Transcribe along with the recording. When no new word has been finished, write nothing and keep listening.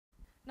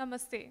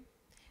Namaste.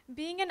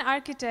 Being an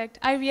architect,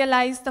 I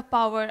realized the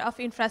power of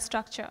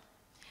infrastructure.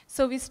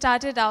 So we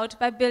started out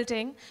by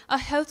building a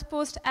health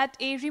post at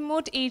a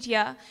remote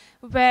area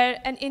where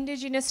an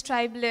indigenous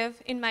tribe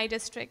live in my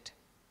district.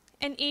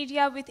 An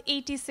area with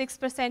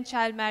 86%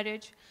 child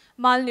marriage,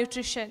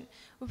 malnutrition,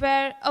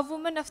 where a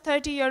woman of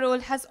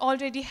 30-year-old has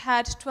already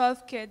had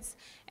 12 kids,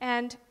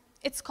 and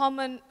it's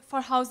common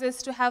for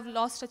houses to have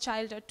lost a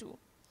child or two.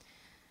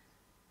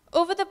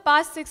 Over the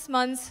past 6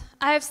 months,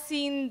 I have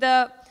seen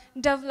the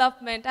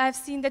development, I have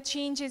seen the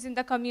changes in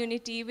the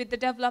community with the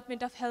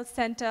development of health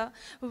center,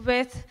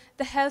 with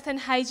the health and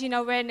hygiene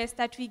awareness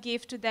that we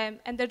gave to them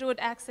and the road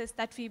access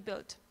that we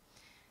built.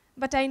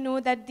 But I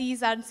know that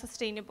these aren't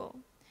sustainable.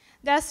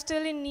 They are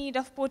still in need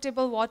of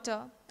potable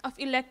water, of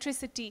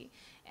electricity,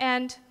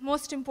 and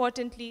most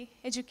importantly,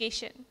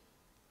 education.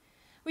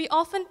 We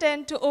often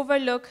tend to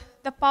overlook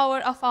the power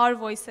of our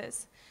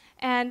voices.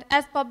 And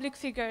as public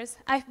figures,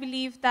 I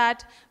believe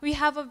that we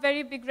have a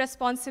very big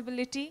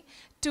responsibility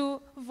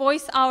to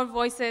voice our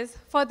voices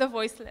for the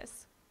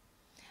voiceless.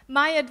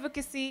 My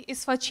advocacy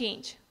is for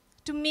change,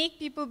 to make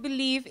people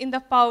believe in the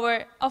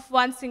power of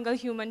one single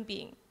human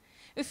being.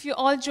 If you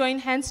all join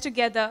hands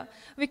together,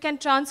 we can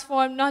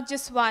transform not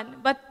just one,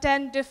 but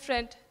 10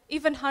 different,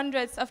 even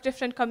hundreds of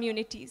different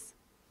communities.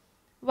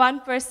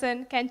 One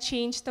person can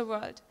change the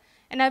world,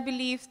 and I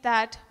believe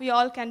that we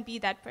all can be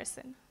that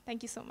person.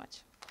 Thank you so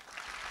much.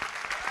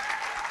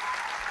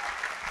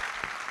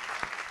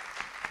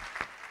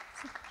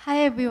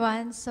 Hi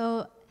everyone.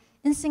 So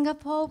in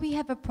Singapore, we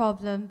have a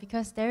problem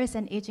because there is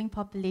an aging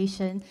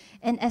population,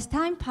 and as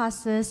time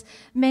passes,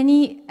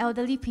 many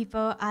elderly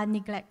people are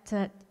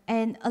neglected,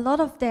 and a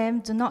lot of them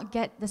do not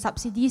get the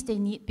subsidies they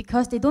need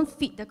because they don't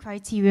fit the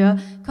criteria,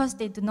 because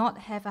they do not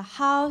have a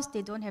house,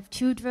 they don't have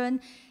children.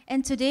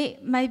 And today,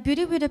 my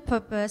Beauty with a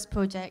Purpose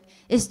project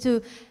is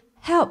to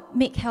help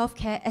make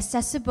healthcare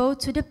accessible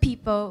to the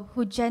people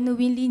who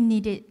genuinely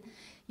need it.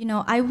 You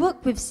know, I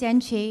work with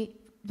SHRINKHALA,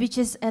 which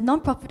is a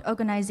non-profit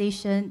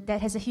organization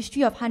that has a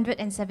history of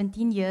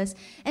 117 years.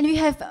 And we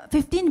have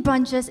 15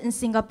 branches in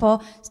Singapore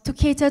to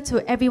cater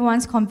to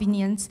everyone's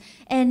convenience.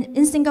 And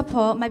in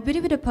Singapore, my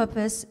Beauty with a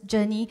Purpose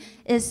journey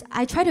is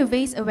I try to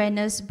raise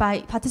awareness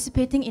by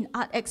participating in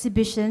art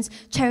exhibitions,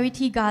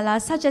 charity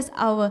galas, such as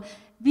our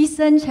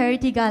recent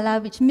charity gala,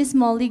 which Miss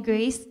Molly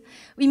graced.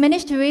 We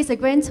managed to raise a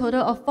grand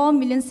total of 4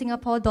 million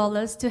Singapore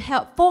dollars to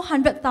help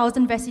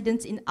 400,000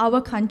 residents in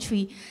our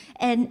country.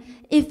 And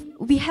if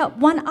we help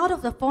 1 out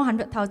of the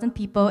 400,000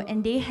 people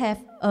and they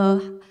have a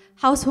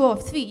household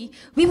of 3,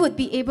 we would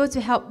be able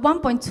to help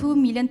 1.2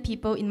 million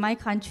people in my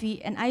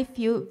country, and I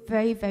feel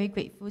very, very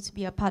grateful to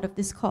be a part of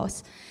this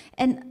cause.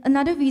 And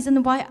another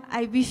reason why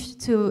I wish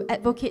to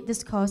advocate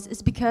this cause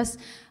is because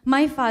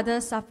my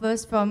father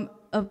suffers from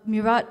a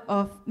myriad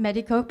of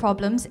medical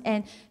problems,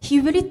 and he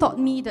really taught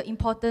me the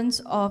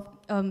importance of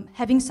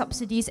having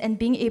subsidies and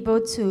being able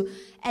to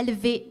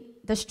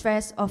elevate the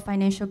stress of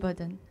financial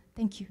burden.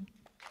 Thank you.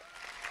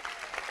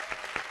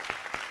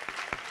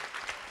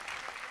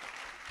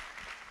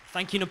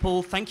 Thank you,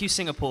 Nepal. Thank you,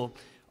 Singapore.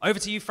 Over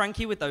to you,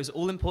 Frankie, with those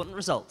all-important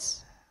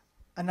results.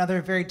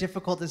 Another very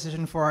difficult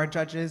decision for our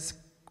judges.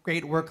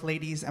 Great work,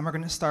 ladies. And we're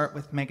going to start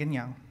with Megan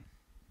Young.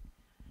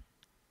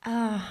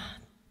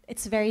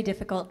 It's very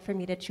difficult for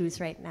me to choose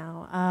right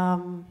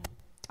now.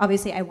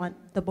 Obviously, I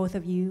want the both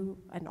of you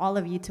and all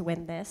of you to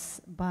win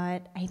this,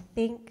 but I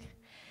think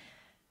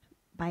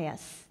by a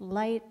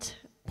slight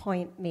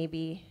point,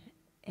 maybe,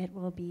 it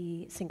will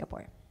be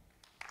Singapore.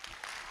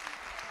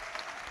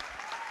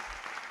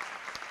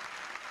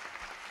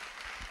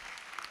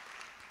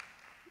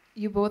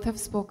 You both have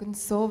spoken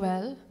so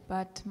well,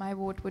 but my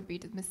vote would be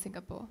to Miss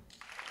Singapore.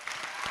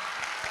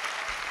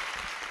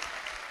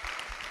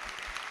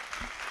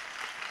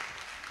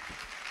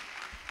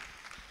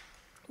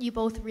 You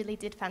both really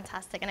did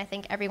fantastic, and I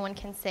think everyone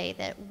can say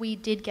that we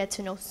did get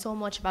to know so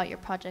much about your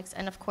projects,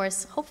 and of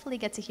course, hopefully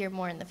get to hear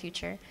more in the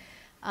future.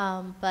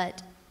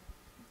 But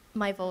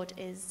my vote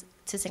is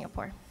to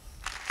Singapore.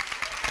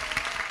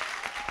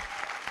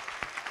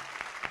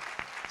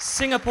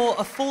 Singapore,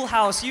 a full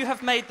house. You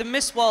have made the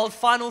Miss World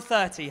Final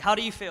 30. How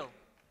do you feel?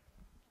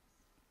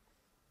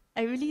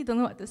 I really don't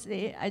know what to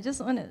say. I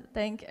just want to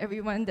thank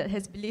everyone that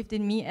has believed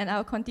in me, and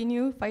I'll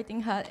continue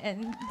fighting hard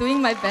and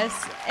doing my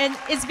best. And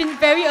it's been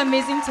very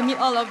amazing to meet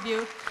all of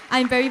you.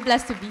 I'm very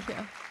blessed to be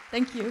here.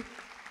 Thank you.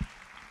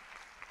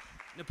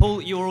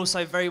 Nepal, you are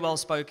also very well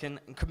spoken,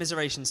 and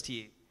commiserations to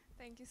you.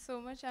 Thank you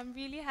so much. I'm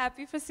really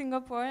happy for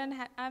Singapore, and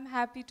I'm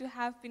happy to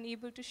have been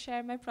able to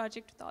share my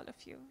project with all of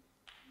you.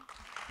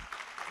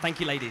 Thank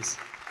you, ladies.